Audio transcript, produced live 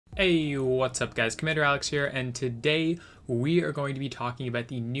Hey, what's up guys? Commander Alex here, and today we are going to be talking about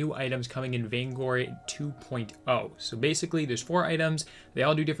the new items coming in Vainglory 2.0. So basically there's 4 items, they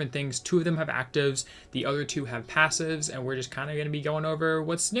all do different things. 2 of them have actives, the other 2 have passives, and we're just kind of going to be going over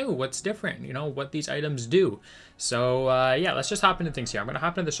what's new, what's different, you know, what these items do. So yeah, let's just hop into things here. I'm going to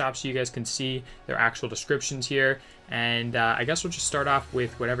hop into the shop so you guys can see their actual descriptions here, and I guess we'll just start off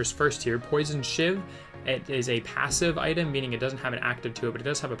with whatever's first here. Poison Shiv. It is a passive item, meaning it doesn't have an active to it, but it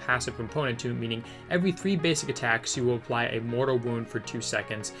does have a passive component to it, meaning every 3 basic attacks you will apply a mortal wound for 2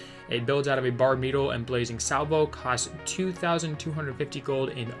 seconds. It builds out of a Barbed Needle and Blazing Salvo, costs 2,250 gold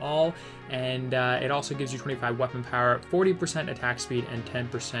in all, and it also gives you 25 weapon power, 40% attack speed, and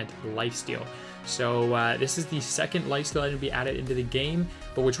 10% lifesteal. So this is the second lifesteal item to be added into the game,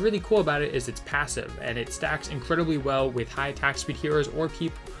 but what's really cool about it is it's passive, and it stacks incredibly well with high attack speed heroes or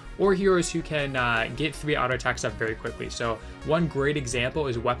heroes who can get 3 auto attacks up very quickly. So one great example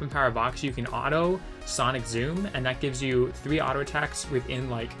is Weapon Power Vox. You can auto Sonic Zoom, and that gives you 3 auto attacks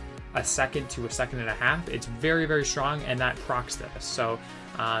within like a second to a second and a half. It's very, very strong, and that procs this. So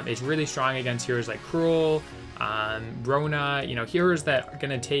it's really strong against heroes like Cruel, Rona, you know, heroes that are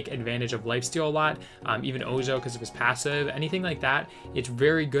going to take advantage of lifesteal a lot, even Ozo because of his passive, anything like that. It's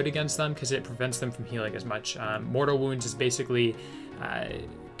very good against them because it prevents them from healing as much. Mortal Wounds is basically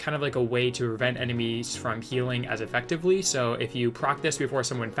kind of like a way to prevent enemies from healing as effectively. So if you proc this before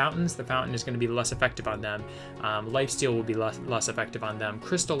someone fountains, the fountain is going to be less effective on them. Lifesteal will be less effective on them.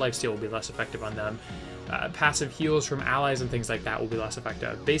 Crystal lifesteal will be less effective on them. Passive heals from allies and things like that will be less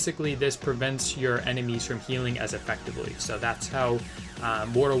effective. Basically, this prevents your enemies from healing as effectively. So that's how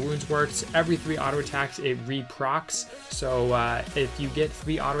Mortal Wounds works. Every 3 auto attacks, it re-procs. So if you get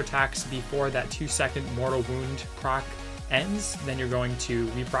 3 auto attacks before that 2-second Mortal Wound proc ends, then you're going to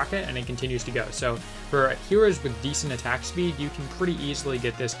reproc it, and it continues to go. So for heroes with decent attack speed, you can pretty easily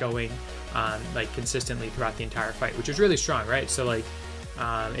get this going like consistently throughout the entire fight, which is really strong, right? So like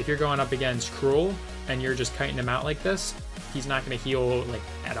if you're going up against Cruel and you're just kiting him out like this, he's not going to heal like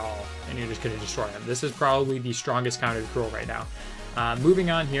at all, and you're just going to destroy him. This is probably the strongest counter to Cruel right now.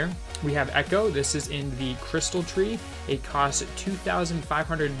 Moving on here, we have Echo. This is in the Crystal Tree. It costs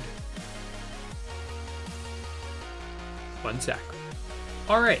 2,500. One sec.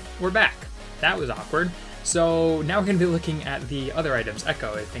 All right, we're back. That was awkward. So now we're going to be looking at the other items.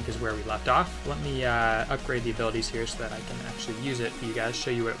 Echo, I think, is where we left off. Let me upgrade the abilities here so that I can actually use it for you guys, show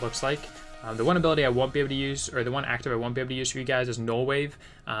you what it looks like. The one ability I won't be able to use, or the one active I won't be able to use for you guys, is Nullwave,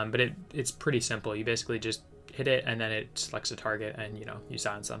 but it's pretty simple. You basically just hit it and then it selects a target and, you know, you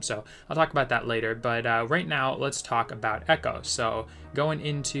silence them. So I'll talk about that later, but right now let's talk about Echo. So going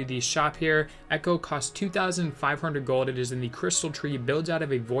into the shop here, Echo costs 2,500 gold. It is in the Crystal Tree, builds out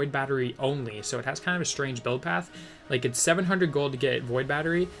of a Void Battery only, so it has kind of a strange build path. Like, it's 700 gold to get Void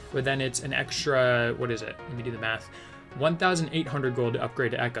Battery, but then it's an extra, what is it? Let me do the math. 1,800 gold to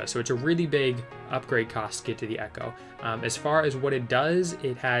upgrade to Echo, so it's a really big upgrade cost to get to the Echo. As far as what it does,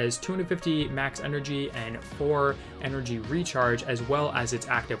 it has 250 max energy and 4 energy recharge, as well as its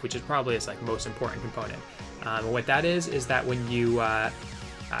active, which is probably its like most important component. What that is that when you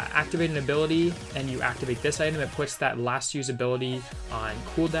activate an ability and you activate this item, it puts that last use ability on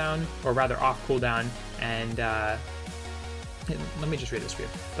cooldown, or rather off cooldown, and let me just read this for you.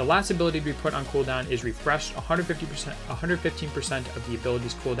 The last ability to be put on cooldown is refreshed 115% of the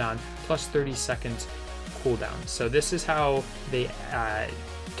ability's cooldown plus 30 seconds cooldown. So this is how they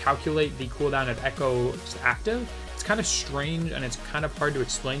calculate the cooldown of Echo's active. It's kind of strange and it's kind of hard to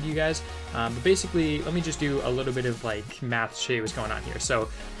explain to you guys, but basically let me just do a little bit of like math to show you what's going on here. So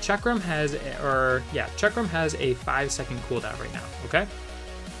Chakram has, Chakram has a 5-second cooldown right now, okay?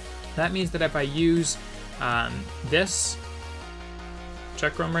 That means that if I use this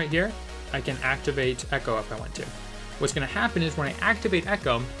Chakram right here, I can activate Echo if I want to. What's going to happen is when I activate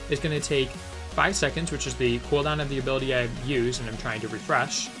Echo, it's going to take 5 seconds, which is the cooldown of the ability I use and I'm trying to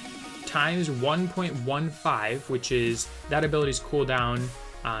refresh, times 1.15, which is that ability's cooldown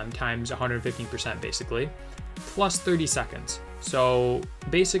times 115% basically, plus 30 seconds. So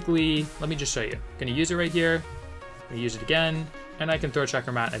basically, let me just show you. I'm going to use it right here, I'm going to use it again, and I can throw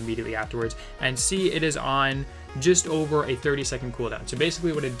Chakram out immediately afterwards, and see it is on just over a 30-second cooldown. So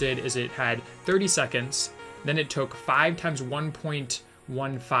basically what it did is it had 30 seconds, then it took 5 times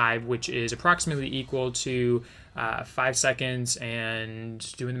 1.15, which is approximately equal to 5 seconds,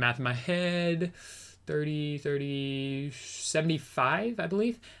 and doing the math in my head, 75, I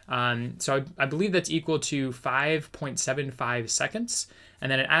believe. So I believe that's equal to 5.75 seconds.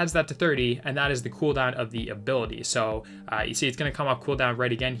 And then it adds that to 30, and that is the cooldown of the ability. So you see it's going to come off cooldown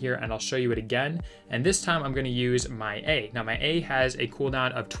right again here, and I'll show you it again. And this time I'm going to use my A. Now my A has a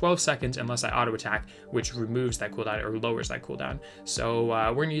cooldown of 12 seconds unless I auto attack, which removes that cooldown or lowers that cooldown. So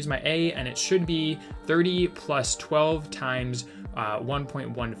we're going to use my A, and it should be 30 plus 12 times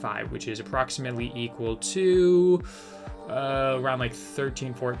 1.15, which is approximately equal to around like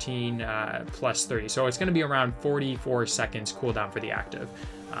 13, 14 plus 30. So it's going to be around 44 seconds cooldown for the active.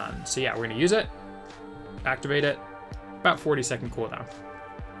 So yeah, we're going to use it, activate it, about 40-second cooldown.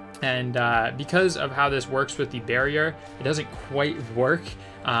 And because of how this works with the barrier, it doesn't quite work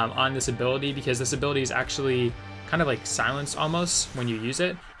on this ability, because this ability is actually kind of like silenced almost when you use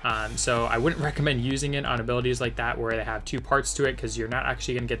it. So I wouldn't recommend using it on abilities like that where they have two parts to it, because you're not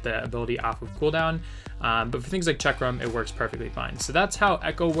actually going to get the ability off of cooldown. But for things like Chakram, it works perfectly fine. So that's how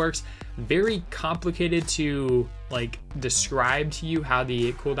Echo works. Very complicated to like describe to you how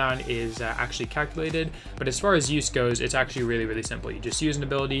the cooldown is actually calculated. But as far as use goes, it's actually really, really simple. You just use an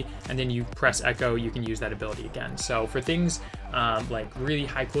ability and then you press Echo, you can use that ability again. So for things like really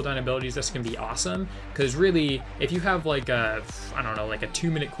high cooldown abilities, this can be awesome, because really if you have like a, I don't know, like a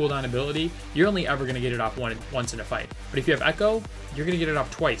 2-minute cooldown ability, you're only ever going to get it off once in a fight. But if you have Echo, you're going to get it off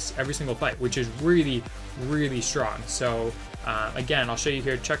twice every single fight, which is really, really strong. So again, I'll show you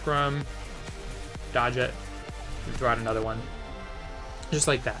here. Chakram, dodge it, throw out another one, just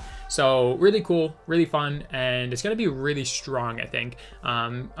like that. So really cool, really fun, and it's going to be really strong, I think.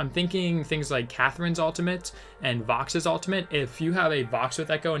 I'm thinking things like Catherine's ultimate and Vox's ultimate. If you have a Vox with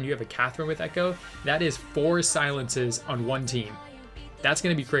Echo and you have a Catherine with Echo, that is 4 silences on one team. That's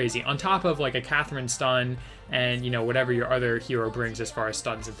going to be crazy. On top of like a Catherine stun and, you know, whatever your other hero brings as far as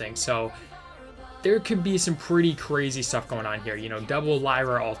stuns and things. So there could be some pretty crazy stuff going on here. You know, double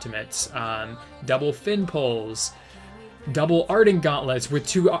Lyra ultimates, double Finn pulls, double Ardent gauntlets with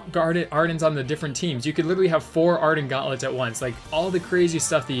 2 Ardents on the different teams. You could literally have 4 Ardent gauntlets at once. Like, all the crazy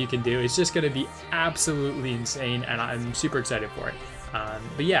stuff that you can do. It's just going to be absolutely insane, and I'm super excited for it.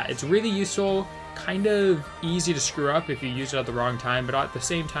 But yeah, it's really useful. Kind of easy to screw up if you use it at the wrong time, but at the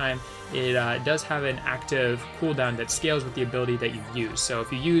same time, it does have an active cooldown that scales with the ability that you use. So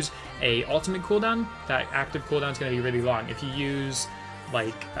if you use a ultimate cooldown, that active cooldown is going to be really long. If you use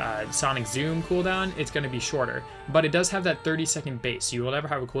like Sonic Zoom cooldown, it's going to be shorter, but it does have that 30-second base. You will never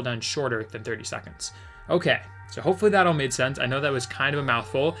have a cooldown shorter than 30 seconds. Okay, so hopefully that all made sense. I know that was kind of a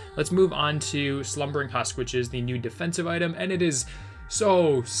mouthful. Let's move on to Slumbering Husk, which is the new defensive item, and it is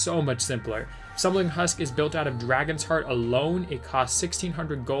so much simpler. Slumbering Husk is built out of Dragon's Heart alone. It costs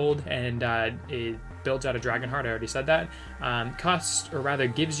 1,600 gold, and it builds out of Dragon Heart. I already said that. Costs, or rather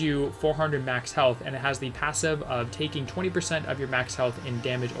gives you 400 max health, and it has the passive of taking 20% of your max health in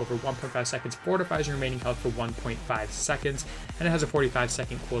damage over 1.5 seconds, fortifies your remaining health for 1.5 seconds, and it has a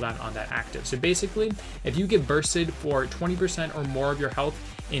 45-second cooldown on that active. So basically, if you get bursted for 20% or more of your health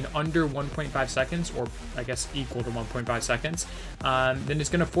in under 1.5 seconds, or I guess equal to 1.5 seconds, then it's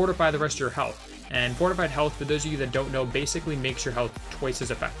going to fortify the rest of your health. And fortified health, for those of you that don't know, basically makes your health twice as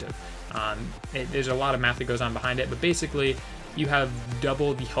effective. There's a lot of math that goes on behind it, but basically you have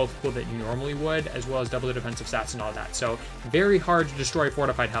double the health pool that you normally would, as well as double the defensive stats and all that. So very hard to destroy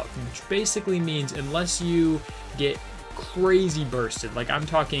fortified health, which basically means unless you get crazy bursted, like I'm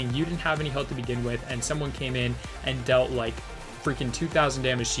talking you didn't have any health to begin with and someone came in and dealt like freaking 2,000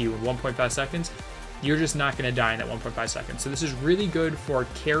 damage to you in 1.5 seconds, you're just not going to die in that 1.5 seconds. So this is really good for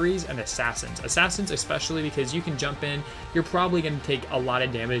carries and assassins. Assassins especially, because you can jump in, you're probably going to take a lot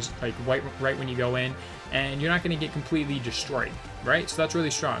of damage like right when you go in, and you're not going to get completely destroyed, right? So that's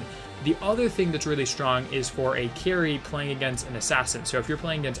really strong. The other thing that's really strong is for a carry playing against an assassin. So if you're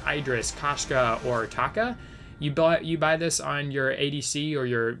playing against Idris, Kashka, or Taka, you buy this on your ADC or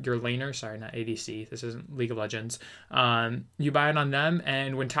your laner. Sorry, not ADC. This isn't League of Legends. You buy it on them,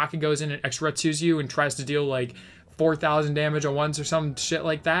 and when Taka goes in and X-Retsus you and tries to deal like 4,000 damage at once or some shit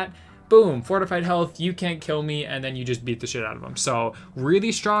like that, boom, fortified health, you can't kill me, and then you just beat the shit out of them. So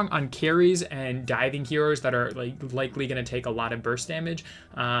really strong on carries and diving heroes that are like likely going to take a lot of burst damage.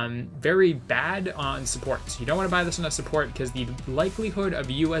 Very bad on supports. You don't want to buy this on a support, because the likelihood of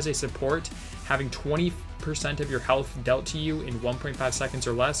you as a support having 20% of your health dealt to you in 1.5 seconds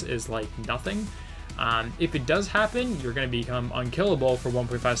or less is like nothing. If it does happen, you're going to become unkillable for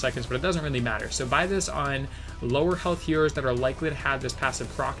 1.5 seconds, but it doesn't really matter. So buy this on lower health heroes that are likely to have this passive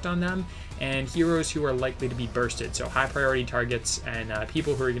procced on them, and heroes who are likely to be bursted. So high priority targets and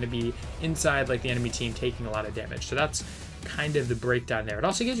people who are going to be inside like the enemy team taking a lot of damage. So that's kind of the breakdown there. It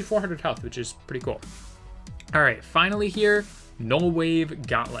also gives you 400 health, which is pretty cool. All right, finally here, Nullwave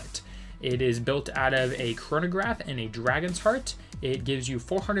Gauntlet. It is built out of a chronograph and a dragon's heart. It gives you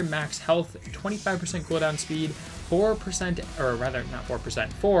 400 max health, 25% cooldown speed, 4%, or rather not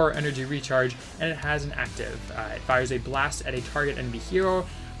 4%, 4 energy recharge, and it has an active. It fires a blast at a target enemy hero,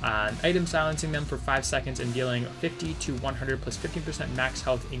 item silencing them for 5 seconds and dealing 50 to 100 plus 15% max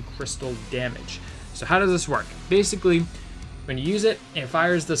health in crystal damage. So how does this work? Basically, when you use it, it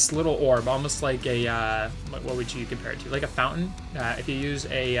fires this little orb, almost like a, what would you compare it to? Like a fountain. If you use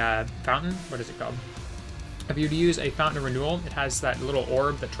a fountain, what is it called? If you use a Fountain of Renewal, it has that little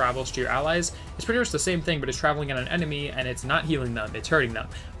orb that travels to your allies. It's pretty much the same thing, but it's traveling on an enemy, and it's not healing them, it's hurting them.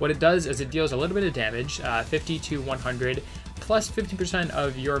 What it does is it deals a little bit of damage, 50 to 100, plus 50%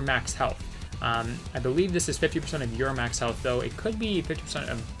 of your max health. I believe this is 50% of your max health, though it could be 50%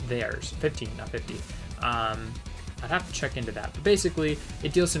 of theirs. 15, not 50. I'd have to check into that, but basically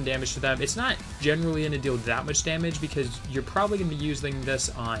it deals some damage to them. It's not generally going to deal that much damage because you're probably going to be using this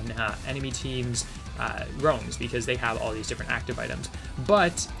on enemy teams' roams because they have all these different active items.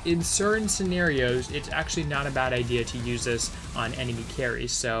 But in certain scenarios, it's actually not a bad idea to use this on enemy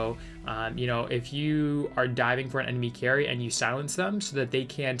carries. So, you know, if you are diving for an enemy carry and you silence them so that they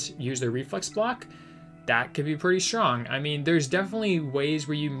can't use their reflex block, that could be pretty strong. I mean, there's definitely ways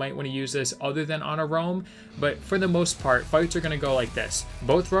where you might want to use this other than on a roam, but for the most part, fights are going to go like this.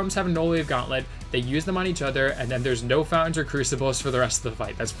 Both roams have a Nullwave Gauntlet, they use them on each other, and then there's no fountains or crucibles for the rest of the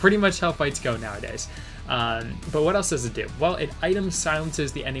fight. That's pretty much how fights go nowadays. But what else does it do? Well, it item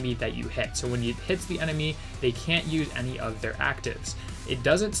silences the enemy that you hit. So when it hits the enemy, they can't use any of their actives. It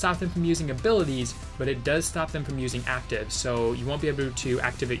doesn't stop them from using abilities, but it does stop them from using actives. So you won't be able to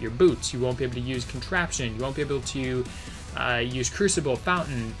activate your boots, you won't be able to use contraption, you won't be able to use crucible,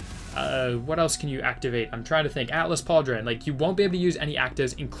 fountain. What else can you activate? I'm trying to think. Atlas Pauldron. Like, you won't be able to use any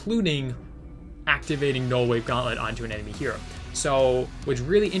actives, including activating Nullwave Gauntlet onto an enemy hero. So what's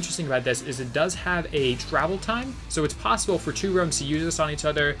really interesting about this is it does have a travel time. So it's possible for two roams to use this on each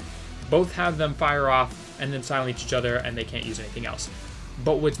other, both have them fire off and then silence each other, and they can't use anything else.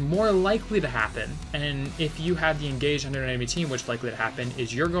 But what's more likely to happen, and if you have the engaged under an enemy team, which is likely to happen,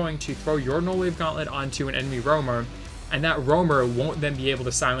 is you're going to throw your Nullwave Gauntlet onto an enemy roamer, and that roamer won't then be able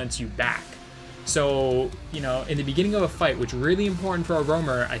to silence you back. So, you know, in the beginning of a fight, which is really important for a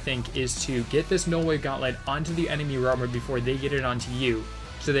roamer, I think, is to get this Nullwave Gauntlet onto the enemy roamer before they get it onto you,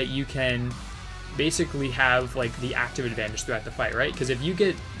 so that you can basically have, like, the active advantage throughout the fight, right? Because if you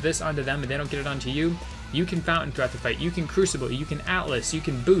get this onto them and they don't get it onto you, you can fountain throughout the fight, you can crucible, you can atlas, you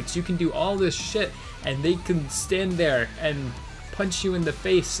can boots, you can do all this shit, and they can stand there and punch you in the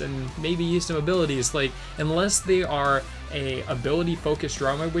face and maybe use some abilities. Like, unless they are a ability focused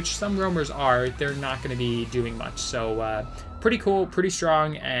roamer, which some roamers are, they're not going to be doing much. So pretty cool, pretty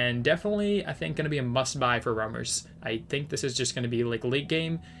strong, and definitely I think going to be a must buy for roamers. I think this is just going to be like late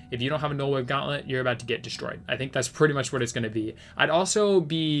game. If you don't have a Nullwave Gauntlet, you're about to get destroyed. I think that's pretty much what it's going to be. I'd also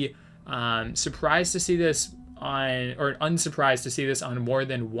be surprised to see this on, or unsurprised to see this on more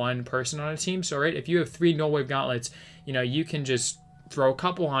than one person on a team. So, right, if you have 3 Nullwave Gauntlets, you know, you can just throw a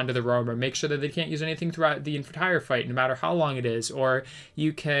couple onto the roamer, make sure that they can't use anything throughout the entire fight, no matter how long it is. Or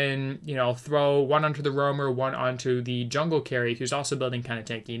you can, you know, throw one onto the roamer, one onto the jungle carry, who's also building kind of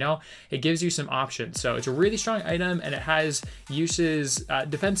tanky, you know? It gives you some options. So it's a really strong item, and it has uses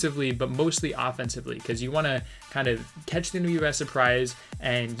defensively, but mostly offensively, because you want to kind of catch the enemy by surprise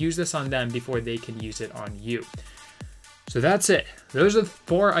and use this on them before they can use it on you. So that's it. Those are the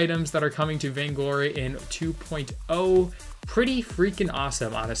 4 items that are coming to Vainglory in 2.0. Pretty freaking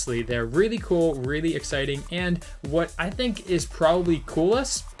awesome, honestly. They're really cool, really exciting, and what I think is probably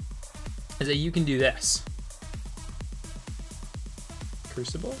coolest is that you can do this.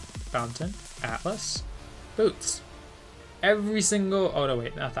 Crucible, Fountain, Atlas, Boots. Every single, oh no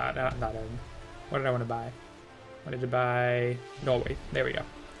wait, not that, what did I want to buy? I wanted to buy Nullwave, there we go.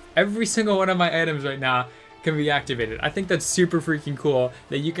 Every single one of my items right now can be activated. I think that's super freaking cool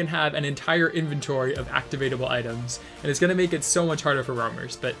that you can have an entire inventory of activatable items, and it's gonna make it so much harder for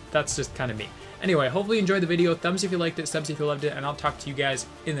roamers, but that's just kind of me. Anyway, hopefully you enjoyed the video. Thumbs if you liked it, subs if you loved it, and I'll talk to you guys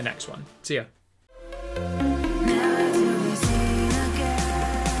in the next one. See ya.